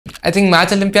I think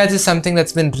Math Olympiads is something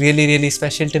that's been really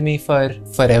special to me for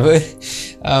forever.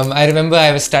 I remember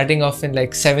I was starting off in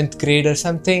like 7th grade or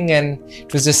something, and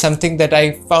it was just something that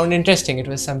I found interesting. It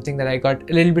was something that I got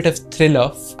a little bit of thrill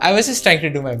of. I was just trying to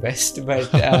do my best, but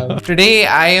today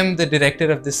I am the director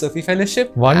of the Sophie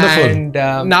Fellowship. Wonderful. And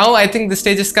now I think the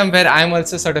stage has come where I'm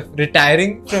also sort of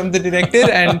retiring from the director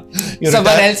and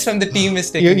someone else from the team is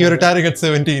taking You're over. retiring at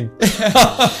 17.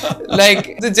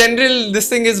 Like the general, this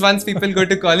thing is once people go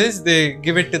to college, they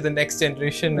give it to the next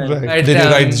generation. And Right. Did you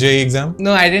write JEE exam?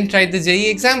 No, I didn't write the JEE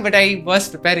exam, but I was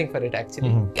preparing for it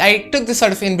actually. I took the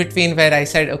sort of in between where I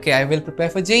said, okay, I will prepare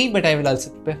for JEE, but I will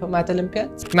also prepare for Math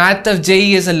Olympiads. Math of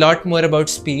JEE is a lot more about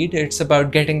speed. It's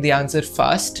about getting the answer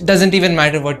fast. Doesn't even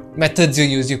matter what methods you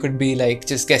use. You could be like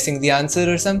just guessing the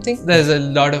answer or something. There's a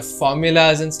lot of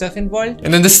formulas and stuff involved.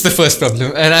 And then this is the first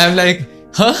problem. And I'm like,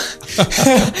 huh?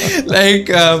 Like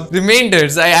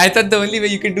remainders. I thought the only way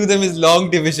you can do them is long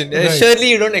division. Right. Surely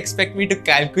you don't expect me to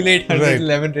calculate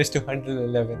 111 raised to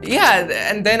 111. Yeah,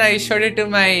 and then I showed it to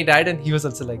my dad and he was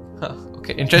also like, huh,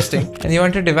 okay, interesting. And you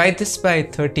want to divide this by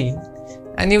 13.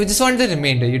 And you just want the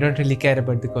remainder, you don't really care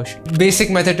about the quotient. Basic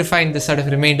method to find this sort of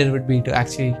remainder would be to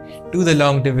actually do the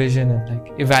long division and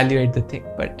like evaluate the thing.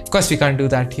 But of course we can't do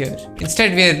that here.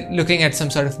 Instead we are looking at some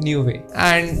sort of new way.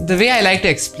 And the way I like to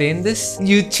explain this,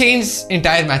 you change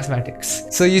entire mathematics.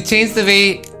 So you change the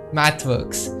way math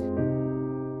works.